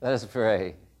Let us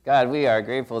pray. God, we are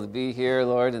grateful to be here,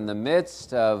 Lord, in the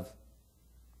midst of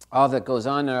all that goes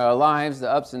on in our lives,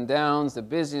 the ups and downs, the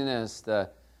busyness,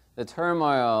 the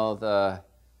turmoil, the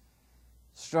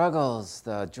struggles,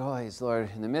 the joys, Lord.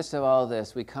 In the midst of all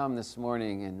this, we come this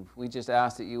morning and we just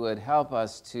ask that you would help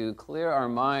us to clear our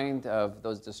mind of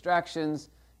those distractions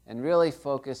and really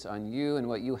focus on you and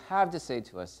what you have to say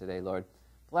to us today, Lord.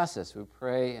 Bless us, we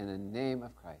pray, in the name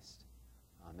of Christ.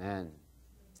 Amen.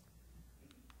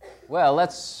 Well,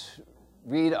 let's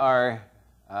read our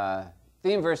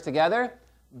theme verse together.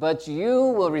 But you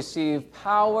will receive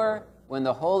power when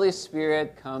the Holy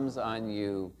Spirit comes on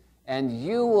you, and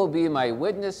you will be my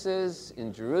witnesses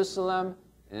in Jerusalem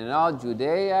and in all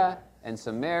Judea and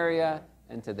Samaria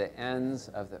and to the ends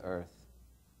of the earth.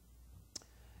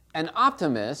 An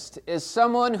optimist is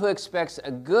someone who expects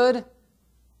a good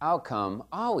outcome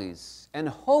always and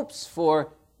hopes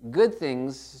for good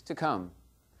things to come.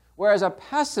 Whereas a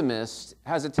pessimist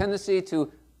has a tendency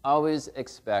to always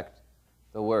expect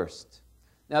the worst.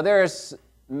 Now, there's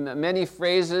many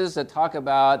phrases that talk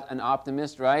about an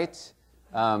optimist, right?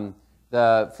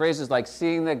 The phrases like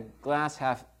seeing the glass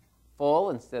half full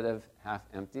instead of half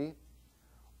empty.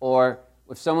 Or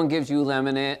if someone gives you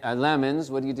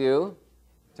lemons, what do?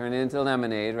 Turn it into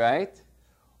lemonade, right?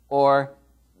 Or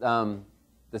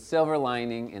the silver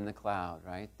lining in the cloud,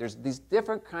 right? There's these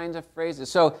different kinds of phrases.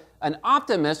 So an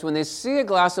optimist, when they see a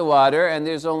glass of water and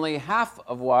there's only half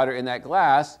of water in that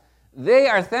glass, they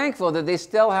are thankful that they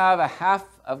still have a half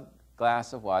of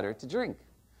glass of water to drink.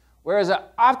 Whereas an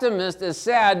optimist is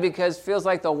sad because feels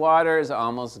like the water is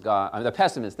almost gone. The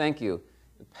pessimist, thank you.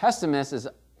 The pessimist is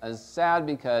sad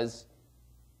because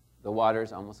the water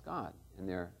is almost gone, in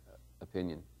their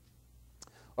opinion.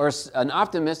 Or an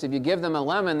optimist, if you give them a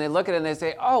lemon, they look at it and they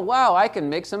say, oh, wow, I can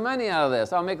make some money out of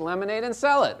this. I'll make lemonade and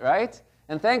sell it, right?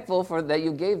 And thankful for that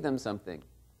you gave them something.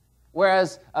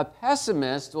 Whereas a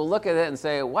pessimist will look at it and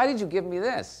say, why did you give me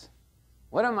this?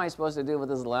 What am I supposed to do with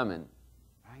this lemon?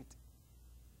 Right?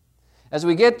 As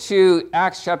we get to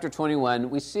Acts chapter 21,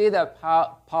 we see that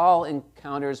Paul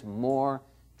encounters more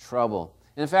trouble.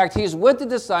 In fact, he's with the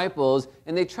disciples,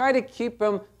 and they try to keep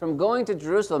him from going to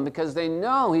Jerusalem because they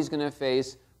know he's going to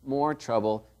face more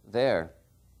trouble there.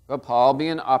 But Paul,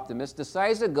 being an optimist,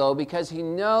 decides to go because he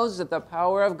knows that the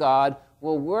power of God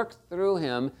will work through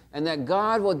him and that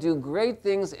God will do great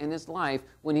things in his life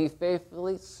when he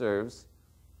faithfully serves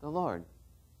the Lord.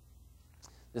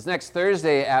 This next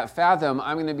Thursday at Fathom,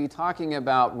 I'm going to be talking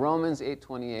about Romans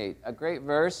 8:28, a great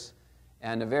verse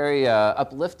and a very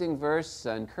uplifting verse,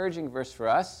 encouraging verse for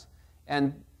us.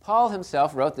 And Paul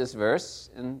himself wrote this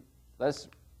verse, and let's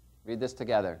read this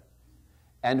together.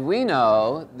 And we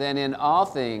know that in all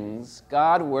things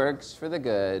God works for the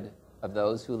good of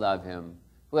those who love him,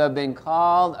 who have been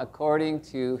called according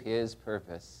to his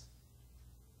purpose.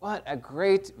 What a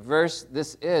great verse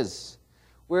this is.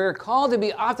 We're called to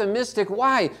be optimistic.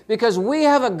 Why? Because we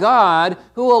have a God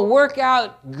who will work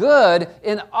out good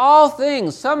in all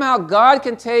things. Somehow God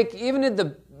can take even in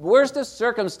the worst of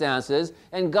circumstances,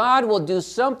 and God will do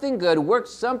something good, work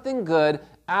something good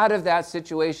out of that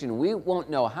situation. We won't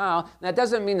know how. That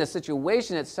doesn't mean the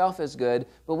situation itself is good,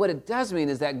 but what it does mean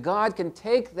is that God can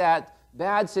take that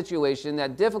bad situation,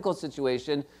 that difficult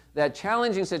situation, that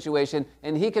challenging situation,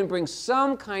 and he can bring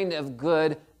some kind of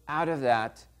good out of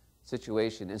that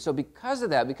situation. And so because of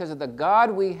that, because of the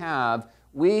God we have,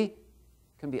 we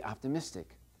can be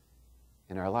optimistic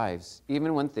in our lives,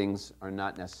 even when things are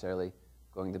not necessarily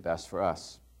going the best for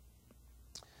us.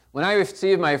 When I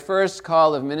received my first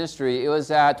call of ministry, it was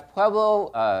at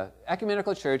Pueblo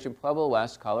Ecumenical Church in Pueblo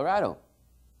West, Colorado.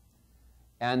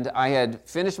 And I had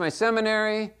finished my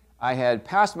seminary, I had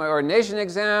passed my ordination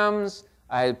exams,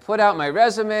 I had put out my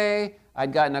resume,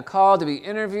 I'd gotten a call to be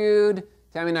interviewed.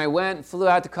 Tammy and I flew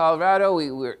out to Colorado,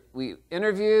 we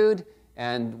interviewed,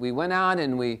 and we went out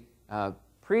and we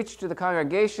preached to the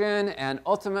congregation, and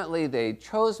ultimately they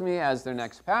chose me as their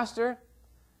next pastor.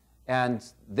 And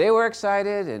they were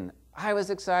excited, and I was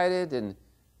excited, and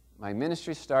my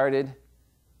ministry started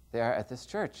there at this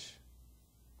church.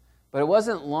 But it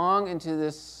wasn't long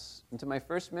into my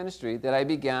first ministry that I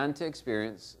began to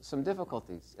experience some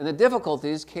difficulties. And the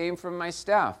difficulties came from my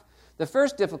staff. The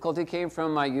first difficulty came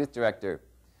from my youth director.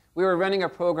 We were running a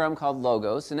program called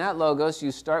Logos, and at Logos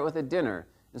you start with a dinner.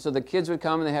 And so the kids would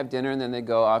come and they have dinner, and then they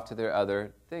go off to their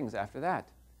other things after that.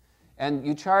 And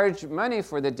you charge money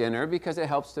for the dinner because it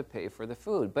helps to pay for the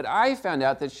food. But I found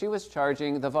out that she was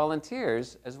charging the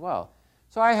volunteers as well.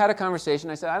 So I had a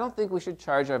conversation. I said, I don't think we should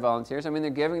charge our volunteers. I mean,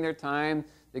 they're giving their time,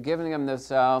 they're giving them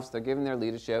themselves, they're giving their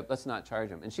leadership. Let's not charge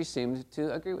them. And she seemed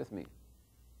to agree with me.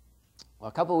 Well,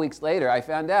 a couple weeks later, I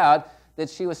found out that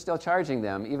she was still charging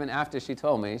them, even after she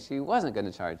told me she wasn't going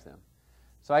to charge them.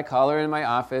 So I called her in my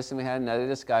office, and we had another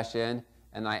discussion,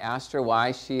 and I asked her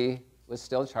why she was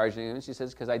still charging them, and she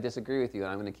says, because I disagree with you,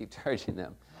 and I'm going to keep charging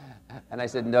them. And I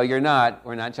said, no, you're not.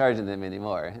 We're not charging them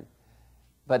anymore.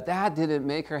 But that didn't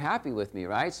make her happy with me,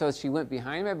 right? So she went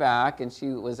behind my back, and she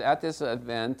was at this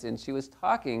event, and she was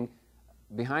talking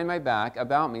behind my back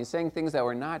about me, saying things that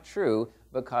were not true,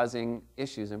 but causing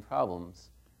issues and problems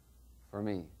for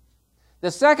me.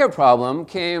 The second problem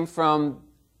came from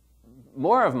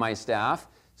more of my staff.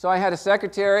 So I had a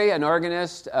secretary, an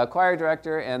organist, a choir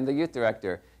director, and the youth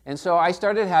director. And so I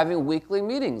started having weekly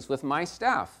meetings with my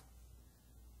staff.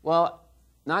 Well,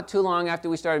 not too long after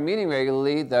we started meeting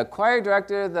regularly, the choir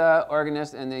director, the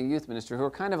organist, and the youth minister, who were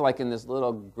kind of like in this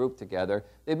little group together,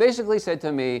 they basically said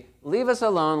to me, leave us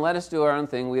alone, let us do our own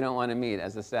thing, we don't want to meet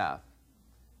as a staff.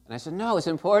 And I said, no, it's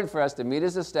important for us to meet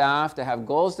as a staff, to have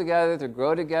goals together, to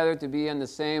grow together, to be in the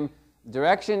same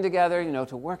direction together,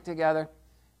 to work together.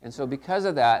 And so because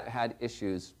of that, I had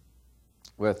issues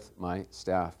with my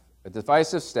staff. A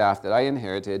divisive staff that I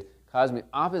inherited caused me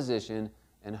opposition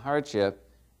and hardship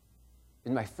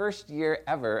in my first year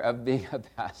ever of being a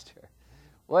pastor.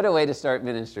 What a way to start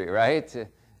ministry, right? It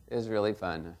was really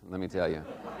fun, let me tell you.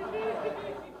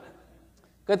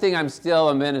 Good thing I'm still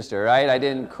a minister, right? I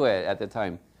didn't quit at the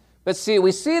time. But see,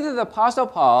 we see that the Apostle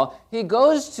Paul, he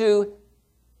goes to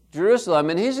Jerusalem,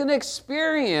 and he's going to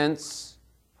experience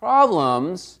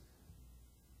problems,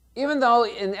 even though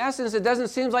in essence it doesn't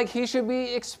seem like he should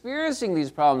be experiencing these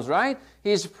problems, right?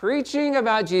 He's preaching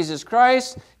about Jesus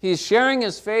Christ, he's sharing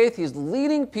his faith, he's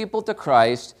leading people to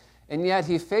Christ, and yet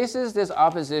he faces this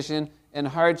opposition and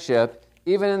hardship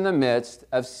even in the midst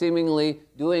of seemingly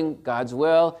doing God's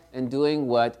will and doing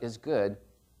what is good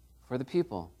for the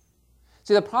people.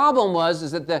 See, the problem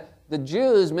is that the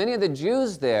Jews, many of the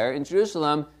Jews there in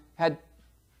Jerusalem had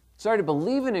started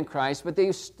believing in Christ, but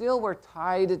they still were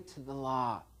tied to the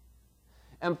law.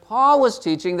 And Paul was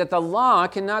teaching that the law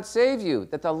cannot save you,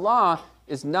 that the law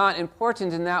is not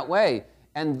important in that way.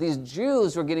 And these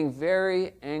Jews were getting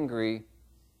very angry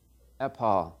at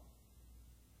Paul.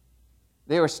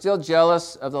 They were still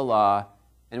jealous of the law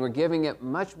and were giving it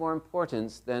much more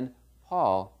importance than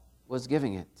Paul was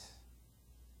giving it.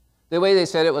 The way they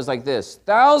said it was like this: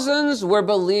 thousands were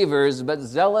believers, but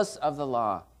zealous of the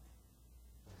law.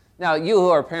 Now, you who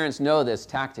are parents know this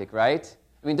tactic, right?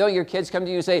 I mean, don't your kids come to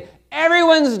you and say,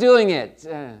 everyone's doing it,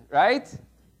 right?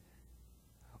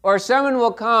 Or someone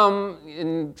will come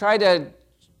and try to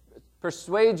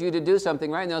persuade you to do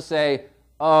something, right? And they'll say,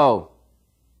 oh,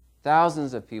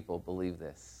 thousands of people believe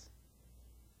this,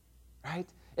 right?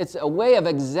 It's a way of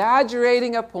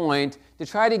exaggerating a point to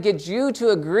try to get you to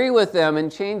agree with them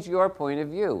and change your point of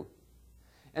view.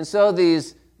 And so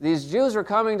these Jews were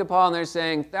coming to Paul and they're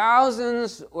saying,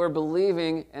 thousands were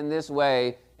believing in this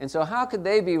way, and so how could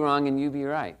they be wrong and you be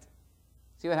right?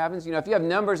 See what happens? If you have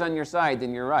numbers on your side,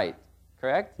 then you're right,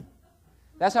 correct?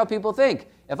 That's how people think.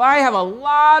 If I have a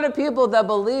lot of people that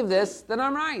believe this, then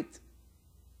I'm right.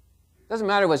 It doesn't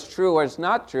matter what's true or it's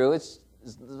not true.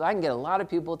 I can get a lot of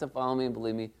people to follow me and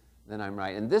believe me, then I'm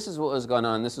right. And this is what was going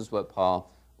on. This is what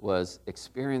Paul was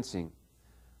experiencing.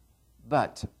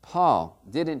 But Paul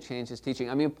didn't change his teaching.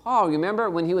 I mean, Paul, remember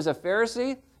when he was a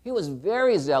Pharisee? He was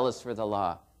very zealous for the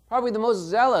law. Probably the most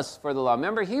zealous for the law.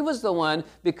 Remember, he was the one,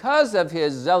 because of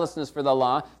his zealousness for the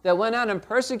law, that went out and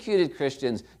persecuted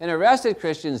Christians and arrested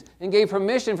Christians and gave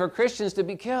permission for Christians to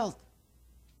be killed.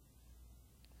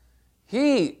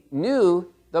 He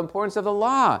knew the importance of the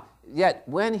law. Yet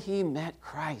when he met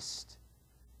Christ,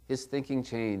 his thinking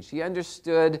changed. He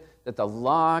understood that the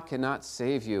law cannot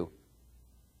save you.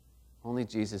 Only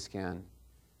Jesus can.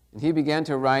 And he began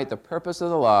to write, the purpose of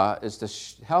the law is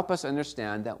to help us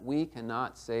understand that we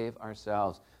cannot save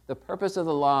ourselves. The purpose of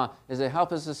the law is to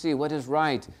help us to see what is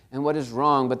right and what is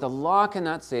wrong, but the law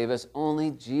cannot save us.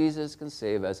 Only Jesus can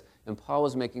save us. And Paul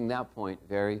was making that point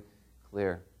very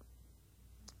clear.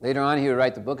 Later on, he would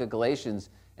write the book of Galatians,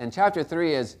 and chapter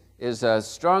 3 is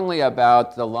strongly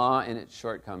about the law and its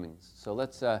shortcomings. So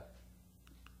let's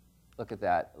look at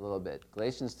that a little bit.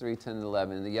 Galatians 3, 10 and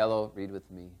 11. In the yellow, read with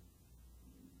me.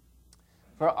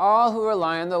 For all who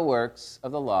rely on the works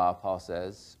of the law, Paul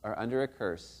says, are under a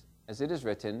curse. As it is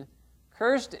written,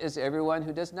 cursed is everyone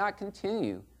who does not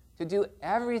continue to do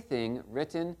everything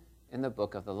written in the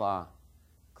book of the law.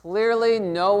 Clearly,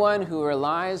 no one who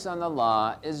relies on the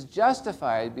law is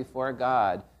justified before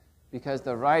God, because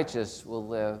the righteous will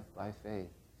live by faith.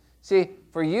 See,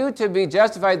 for you to be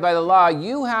justified by the law,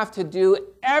 you have to do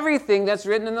everything that's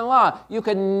written in the law. You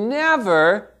can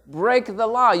never break the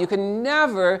law. You can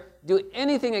never do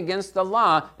anything against the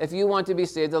law if you want to be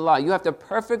saved the law. You have to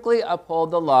perfectly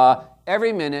uphold the law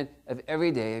every minute of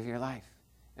every day of your life.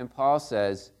 And Paul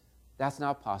says, that's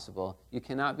not possible. You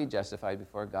cannot be justified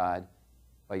before God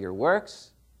by your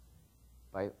works,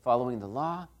 by following the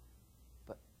law,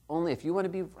 but only if you want to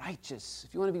be righteous,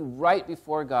 if you want to be right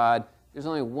before God, there's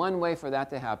only one way for that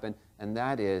to happen, and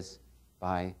that is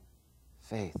by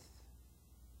faith.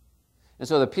 And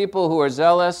so the people who were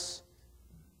zealous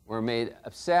were made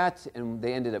upset, and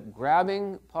they ended up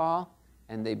grabbing Paul,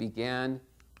 and they began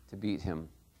to beat him.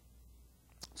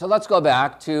 So let's go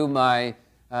back to my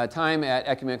time at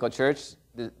Ecumenical Church.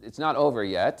 It's not over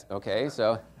yet, okay?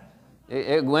 So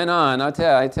it went on. I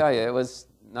tell you, it was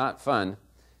not fun.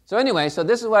 So anyway, so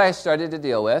this is what I started to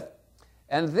deal with.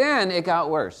 And then it got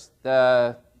worse.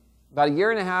 About a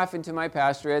year and a half into my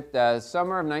pastorate, the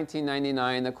summer of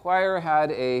 1999, the choir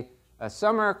had a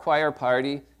summer choir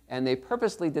party, and they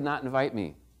purposely did not invite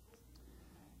me.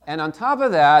 And on top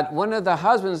of that, one of the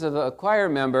husbands of a choir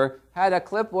member had a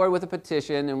clipboard with a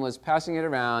petition and was passing it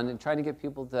around and trying to get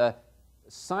people to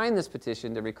sign this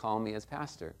petition to recall me as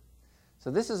pastor.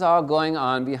 So this is all going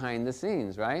on behind the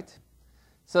scenes, right?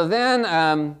 So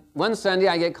then one Sunday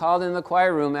I get called in the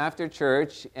choir room after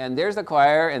church, and there's the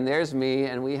choir and there's me,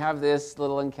 and we have this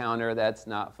little encounter that's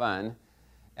not fun.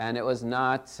 And it was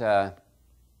not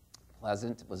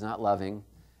pleasant, it was not loving,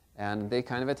 and they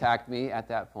kind of attacked me at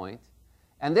that point.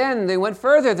 And then they went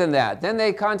further than that. Then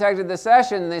they contacted the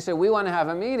session and they said, we want to have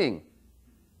a meeting.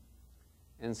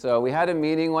 And so we had a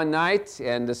meeting one night,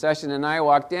 and the session and I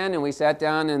walked in, and we sat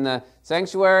down in the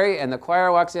sanctuary, and the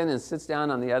choir walks in and sits down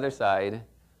on the other side.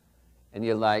 And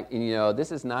you're like,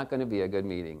 this is not going to be a good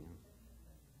meeting.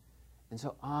 And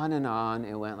so on and on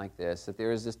it went like this, that there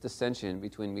was this dissension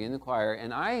between me and the choir,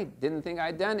 and I didn't think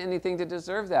I'd done anything to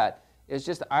deserve that. It's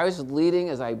just I was leading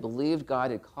as I believed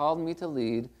God had called me to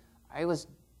lead. I was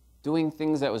doing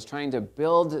things that was trying to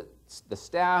build the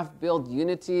staff, build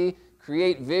unity,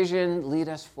 create vision, lead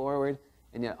us forward,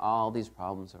 and yet all these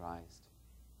problems arise.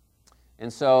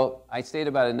 And so I stayed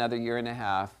about another year and a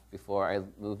half before I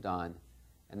moved on.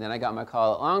 And then I got my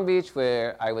call at Long Beach,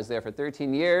 where I was there for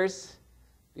 13 years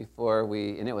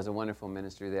and it was a wonderful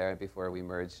ministry there before we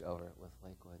merged over with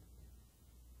Lakewood.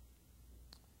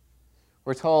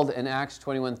 We're told in Acts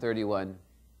 21:31,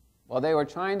 while they were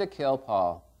trying to kill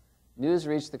Paul, news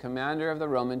reached the commander of the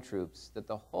Roman troops that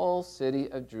the whole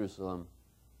city of Jerusalem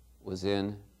was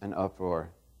in an uproar.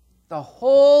 The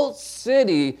whole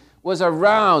city was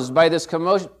aroused by this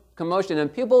commotion,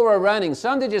 and people were running,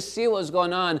 some to just see what was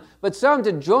going on, but some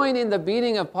to join in the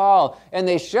beating of Paul. And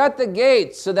they shut the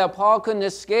gates so that Paul couldn't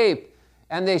escape.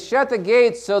 And they shut the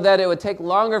gates so that it would take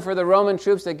longer for the Roman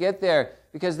troops to get there,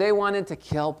 because they wanted to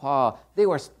kill Paul. They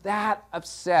were that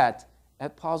upset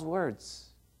at Paul's words.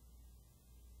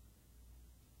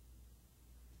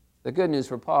 The good news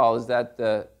for Paul is that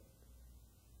the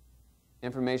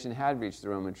information had reached the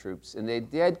Roman troops, and they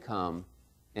did come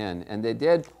in, and they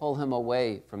did pull him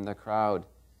away from the crowd.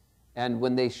 And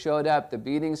when they showed up, the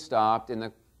beating stopped, and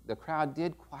the crowd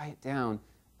did quiet down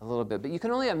a little bit. But you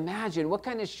can only imagine what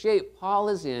kind of shape Paul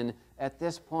is in at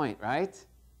this point, right?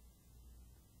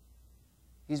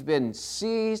 He's been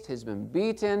seized, he's been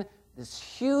beaten, this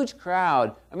huge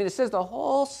crowd. I mean, it says the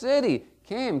whole city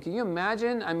came. Can you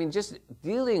imagine? I mean, just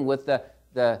dealing with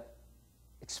the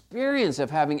experience of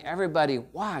having everybody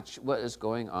watch what is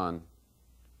going on.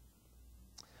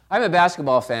 I'm a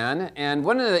basketball fan, and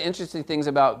one of the interesting things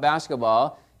about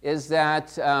basketball is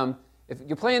that if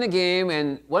you're playing a game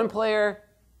and one player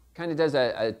kind of does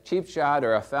a cheap shot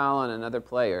or a foul on another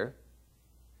player,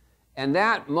 and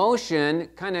that motion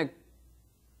kind of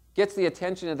gets the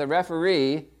attention of the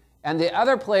referee, and the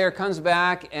other player comes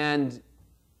back and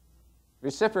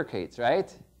reciprocates,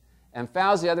 right? And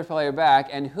fouls the other player back,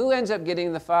 and who ends up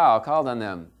getting the foul called on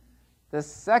them? The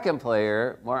second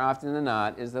player, more often than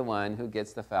not, is the one who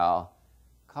gets the foul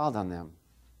called on them.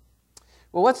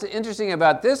 Well, what's interesting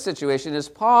about this situation is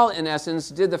Paul, in essence,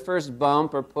 did the first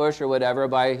bump or push or whatever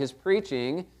by his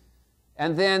preaching,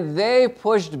 and then they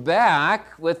pushed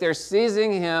back with their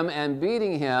seizing him and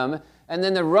beating him, and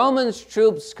then the Roman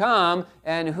troops come,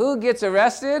 and who gets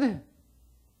arrested?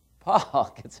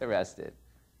 Paul gets arrested.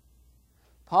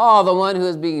 Paul, the one who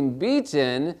is being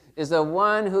beaten, is the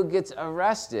one who gets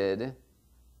arrested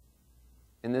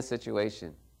in this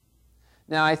situation.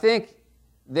 Now, I think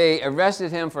they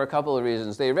arrested him for a couple of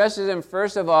reasons. They arrested him,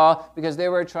 first of all, because they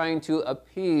were trying to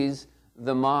appease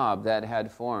the mob that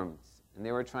had formed. And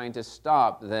they were trying to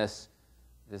stop this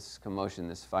commotion,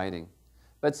 this fighting.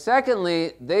 But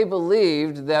secondly, they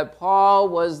believed that Paul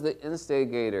was the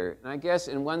instigator. And I guess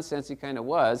in one sense he kind of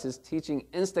was. His teaching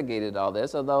instigated all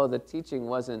this, although the teaching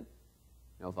wasn't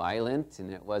violent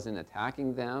and it wasn't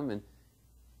attacking them.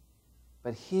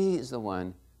 But he is the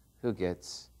one who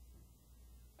gets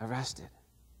arrested.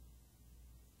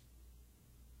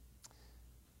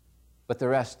 But the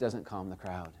rest doesn't calm the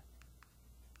crowd.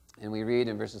 And we read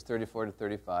in verses 34 to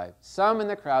 35, some in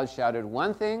the crowd shouted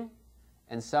one thing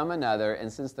and some another,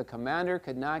 and since the commander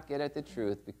could not get at the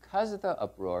truth because of the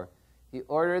uproar, he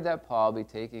ordered that Paul be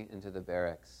taken into the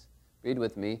barracks. Read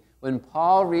with me. When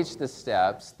Paul reached the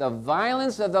steps, the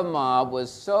violence of the mob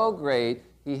was so great,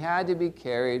 he had to be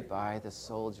carried by the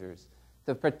soldiers.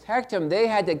 To protect him, they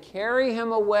had to carry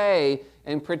him away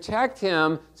and protect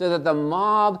him so that the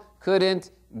mob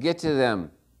couldn't get to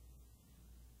them.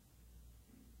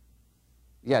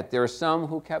 Yet there were some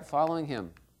who kept following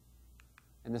him.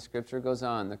 And the scripture goes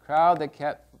on. The crowd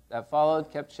that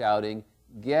followed kept shouting,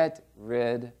 "Get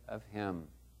rid of him."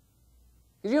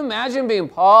 Could you imagine being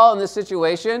Paul in this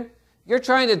situation? You're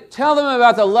trying to tell them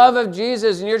about the love of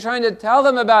Jesus, and you're trying to tell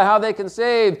them about how they can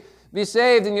be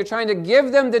saved, and you're trying to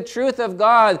give them the truth of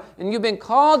God, and you've been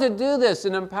called to do this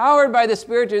and empowered by the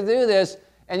Spirit to do this,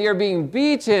 and you're being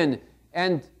beaten,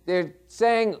 and they're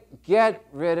saying, "Get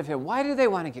rid of him." Why do they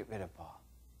want to get rid of Paul?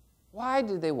 Why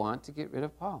do they want to get rid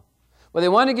of Paul? Well, they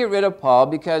wanted to get rid of Paul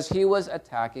because he was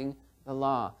attacking the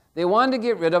law. They wanted to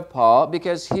get rid of Paul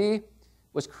because he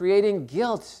was creating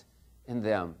guilt in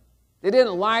them. They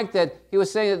didn't like that he was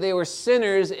saying that they were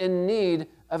sinners in need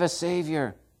of a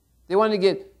Savior. They wanted to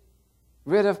get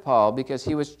rid of Paul because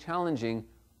he was challenging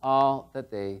all that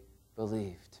they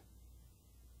believed.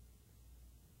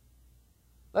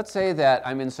 Let's say that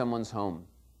I'm in someone's home.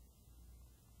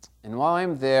 And while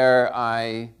I'm there,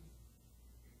 I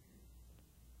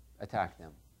attack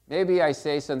them. Maybe I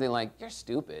say something like, "You're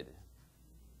stupid."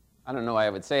 I don't know why I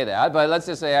would say that, but let's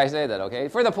just say I say that, okay?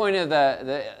 For the point of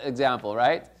the example,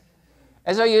 right?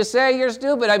 And so you say you're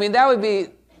stupid. I mean, that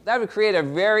would create a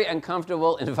very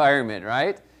uncomfortable environment,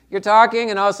 right? You're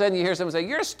talking, and all of a sudden you hear someone say,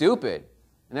 "You're stupid."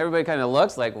 And everybody kind of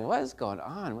looks like, what is going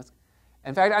on?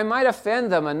 In fact, I might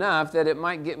offend them enough that it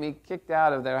might get me kicked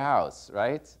out of their house,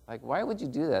 right? Like, why would you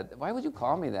do that? Why would you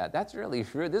call me that? That's really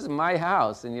rude. This is my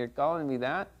house, and you're calling me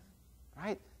that?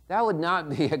 Right? That would not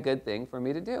be a good thing for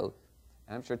me to do.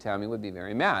 And I'm sure Tammy would be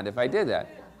very mad if I did that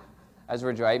as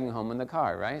we're driving home in the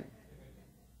car, right?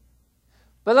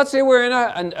 But let's say we're in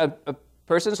a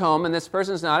person's home, and this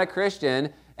person's not a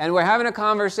Christian, and we're having a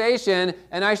conversation,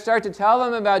 and I start to tell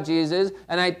them about Jesus,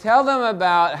 and I tell them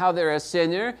about how they're a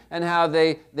sinner and how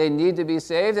they need to be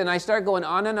saved, and I start going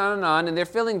on and on and on, and they're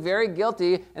feeling very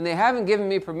guilty, and they haven't given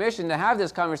me permission to have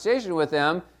this conversation with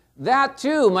them. That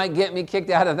too might get me kicked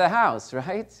out of the house,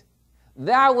 right?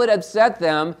 That would upset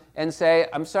them and say,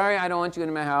 "I'm sorry, I don't want you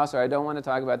in my house," or "I don't want to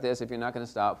talk about this. If you're not going to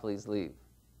stop, please leave."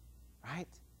 Right?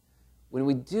 When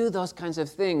we do those kinds of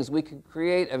things, we can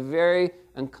create a very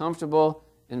uncomfortable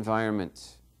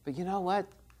environment. But you know what?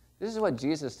 This is what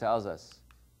Jesus tells us.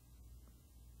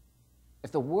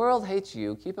 If the world hates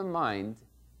you, keep in mind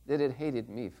that it hated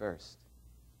me first.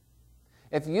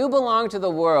 If you belong to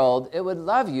the world, it would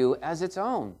love you as its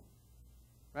own.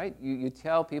 Right? You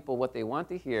tell people what they want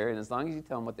to hear, and as long as you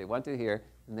tell them what they want to hear,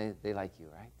 then they like you,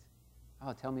 right?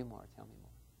 "Oh, tell me more, tell me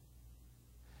more."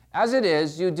 As it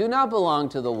is, you do not belong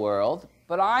to the world,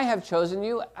 but I have chosen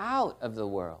you out of the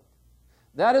world.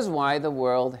 That is why the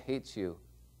world hates you.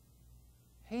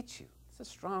 Hates you. It's a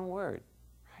strong word,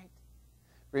 right?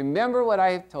 Remember what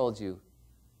I have told you.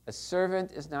 A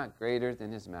servant is not greater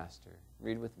than his master.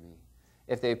 Read with me.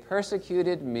 If they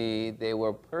persecuted me, they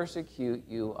will persecute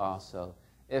you also.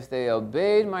 If they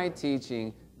obeyed my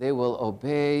teaching, they will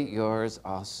obey yours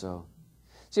also.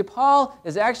 See, Paul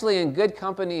is actually in good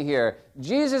company here.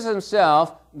 Jesus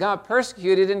himself got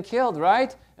persecuted and killed,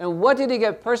 right? And what did he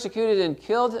get persecuted and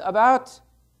killed about?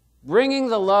 Bringing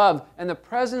the love and the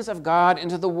presence of God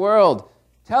into the world,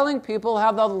 telling people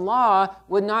how the law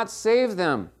would not save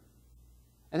them,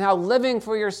 and how living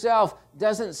for yourself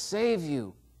doesn't save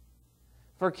you.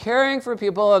 For caring for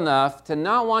people enough to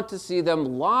not want to see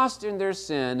them lost in their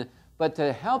sin, but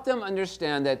to help them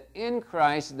understand that in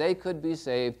Christ they could be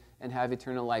saved and have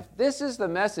eternal life. This is the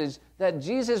message that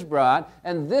Jesus brought,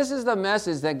 and this is the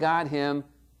message that got him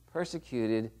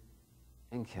persecuted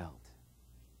and killed.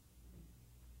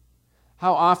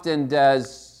 How often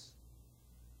does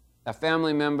a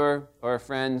family member or a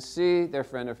friend see their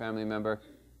friend or family member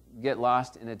get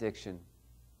lost in addiction?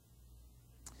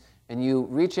 And you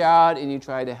reach out and you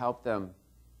try to help them.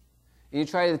 And you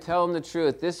try to tell them the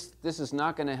truth. This is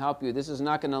not going to help you. This is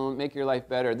not going to make your life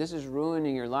better. This is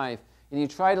ruining your life. and you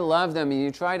try to love them, and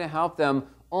you try to help them,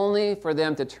 only for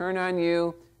them to turn on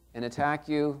you and attack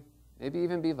you, maybe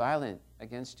even be violent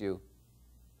against you,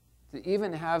 to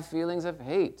even have feelings of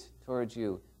hate towards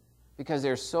you, because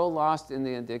they're so lost in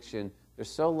the addiction, they're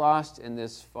so lost in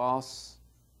this false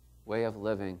way of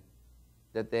living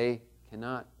that they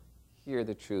cannot hear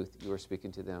the truth you are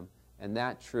speaking to them, and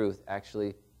that truth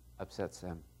actually upsets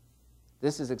them.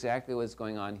 This is exactly what's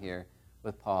going on here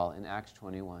with Paul in Acts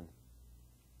 21.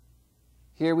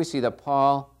 Here we see that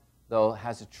Paul, though,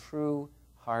 has a true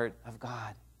heart of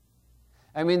God.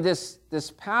 I mean, this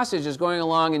passage is going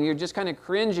along, and you're just kind of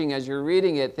cringing as you're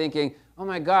reading it, thinking, oh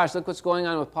my gosh, look what's going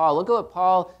on with Paul. Look at what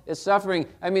Paul is suffering.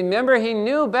 I mean, remember, he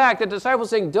knew back, the disciples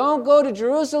saying, don't go to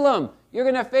Jerusalem. You're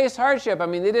going to face hardship. I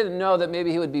mean, they didn't know that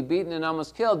maybe he would be beaten and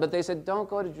almost killed, but they said, don't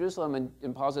go to Jerusalem.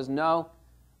 And Paul says, no,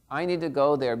 I need to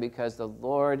go there because the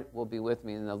Lord will be with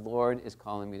me, and the Lord is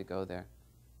calling me to go there.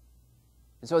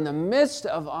 And so in the midst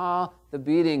of all the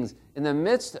beatings, in the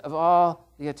midst of all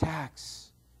the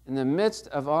attacks, in the midst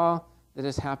of all that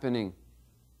is happening,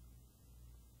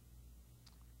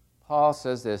 Paul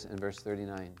says this in verse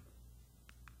 39.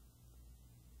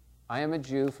 I am a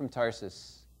Jew from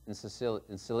Tarsus in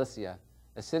Cilicia,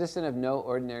 a citizen of no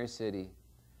ordinary city.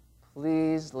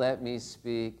 Please let me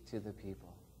speak to the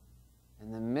people.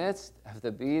 In the midst of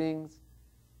the beatings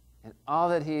and all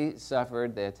that he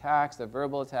suffered, the attacks, the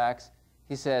verbal attacks,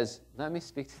 he says, let me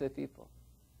speak to the people.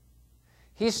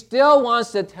 He still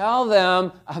wants to tell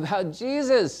them about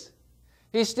Jesus.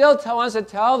 He still wants to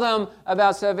tell them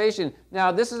about salvation.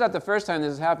 Now, this is not the first time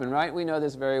this has happened, right? We know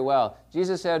this very well.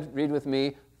 Jesus said, read with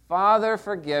me, Father,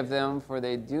 forgive them, for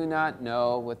they do not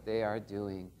know what they are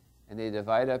doing. And they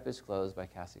divide up his clothes by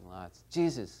casting lots.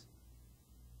 Jesus,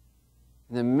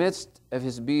 in the midst of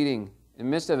his beating, in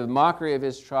the midst of a mockery of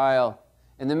his trial,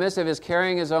 in the midst of his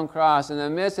carrying his own cross, in the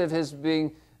midst of his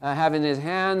having his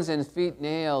hands and feet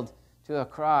nailed to a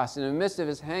cross, in the midst of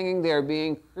his hanging there,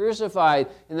 being crucified,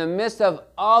 in the midst of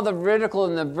all the ridicule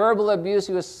and the verbal abuse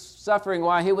he was suffering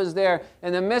while he was there,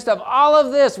 in the midst of all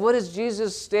of this, what is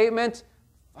Jesus' statement?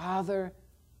 Father,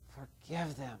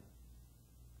 forgive them,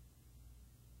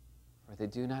 for they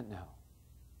do not know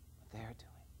what they are doing.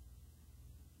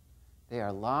 They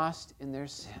are lost in their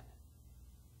sin.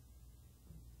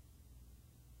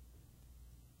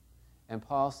 And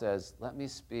Paul says, let me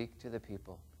speak to the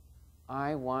people.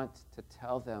 I want to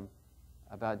tell them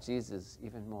about Jesus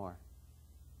even more.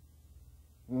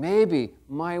 Maybe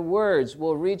my words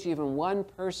will reach even one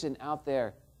person out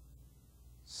there.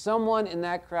 Someone in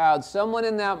that crowd, someone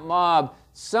in that mob,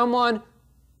 someone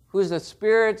whose the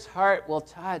Spirit's heart will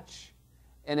touch.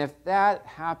 And if that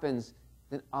happens,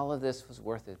 then all of this was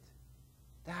worth it.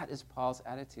 That is Paul's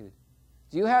attitude.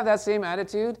 Do you have that same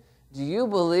attitude? Do you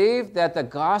believe that the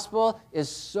gospel is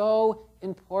so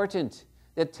important?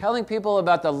 That telling people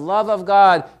about the love of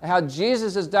God, how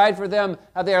Jesus has died for them,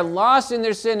 how they are lost in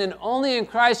their sin, and only in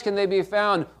Christ can they be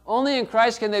found, only in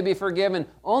Christ can they be forgiven,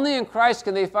 only in Christ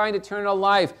can they find eternal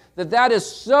life, that is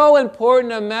so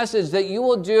important a message that you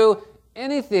will do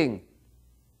anything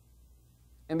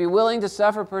and be willing to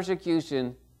suffer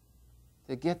persecution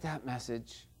to get that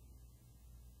message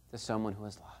to someone who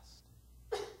is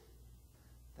lost.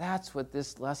 That's what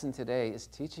this lesson today is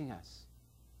teaching us.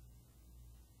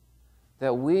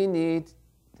 That we need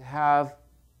to have,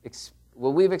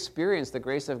 we've experienced the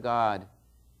grace of God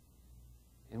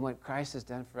in what Christ has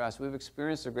done for us. We've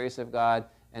experienced the grace of God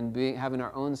and having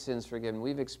our own sins forgiven.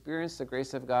 We've experienced the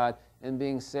grace of God in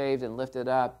being saved and lifted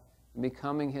up and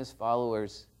becoming his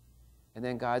followers. And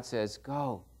then God says,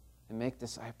 go and make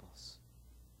disciples.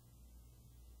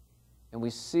 And we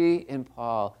see in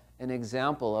Paul an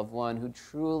example of one who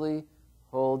truly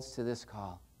holds to this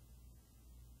call.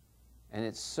 And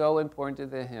it's so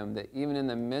important to him that even in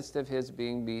the midst of his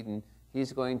being beaten,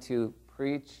 he's going to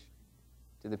preach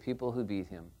to the people who beat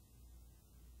him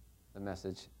the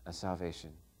message of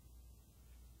salvation.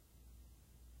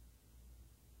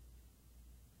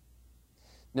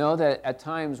 Know that at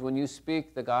times when you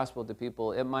speak the gospel to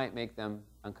people, it might make them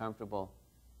uncomfortable.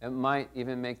 It might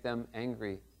even make them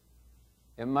angry.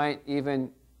 It might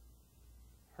even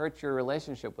hurt your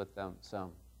relationship with them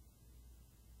some.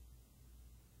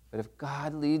 But if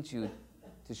God leads you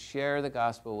to share the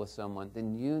gospel with someone,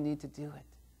 then you need to do it.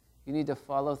 You need to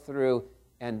follow through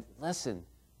and listen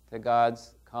to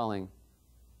God's calling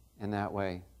in that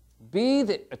way. Be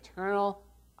the eternal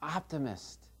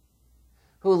optimist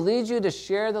who leads you to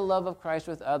share the love of Christ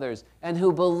with others and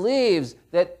who believes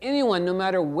that anyone, no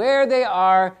matter where they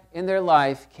are in their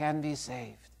life, can be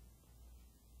saved.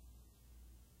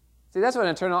 See, that's what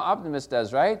an eternal optimist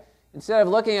does, right? Instead of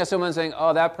looking at someone saying,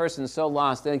 oh, that person's so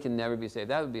lost, they can never be saved.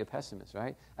 That would be a pessimist,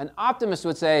 right? An optimist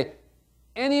would say,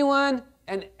 anyone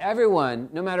and everyone,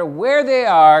 no matter where they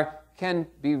are, can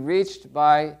be reached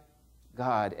by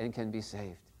God and can be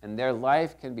saved. And their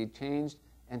life can be changed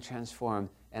and transformed.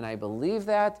 And I believe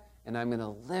that, and I'm going to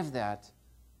live that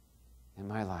in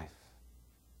my life.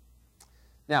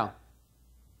 Now,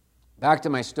 back to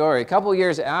my story. A couple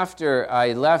years after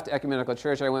I left Ecumenical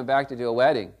Church, I went back to do a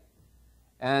wedding.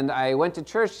 And I went to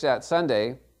church that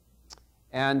Sunday,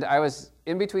 and I was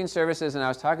in between services, and I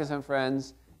was talking to some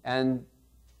friends, and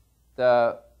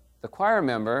the choir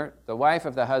member, the wife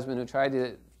of the husband who tried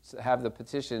to have the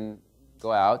petition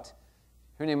go out,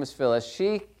 her name was Phyllis,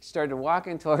 she started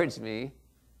walking towards me,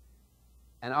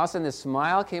 and all of a sudden this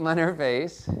smile came on her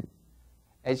face,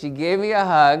 and she gave me a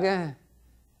hug,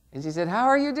 and she said, how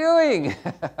are you doing?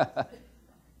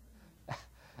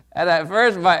 And at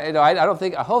first, I don't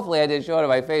think, hopefully I didn't show it on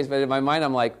my face, but in my mind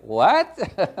I'm like, what?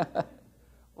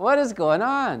 What is going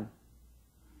on?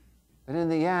 But in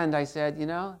the end, I said,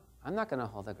 I'm not going to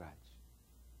hold a grudge.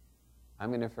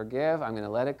 I'm going to forgive. I'm going to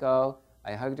let it go.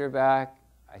 I hugged her back.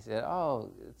 I said, oh,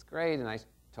 it's great. And I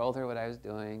told her what I was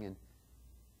doing and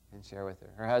share with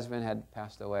her. Her husband had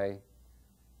passed away,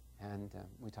 and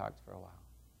we talked for a while.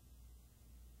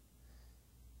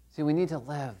 See, we need to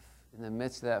live in the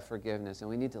midst of that forgiveness, and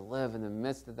we need to live in the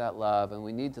midst of that love, and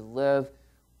we need to live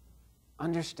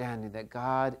understanding that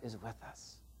God is with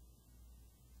us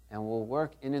and will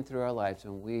work in and through our lives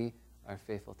when we are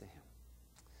faithful to Him.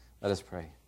 Let us pray.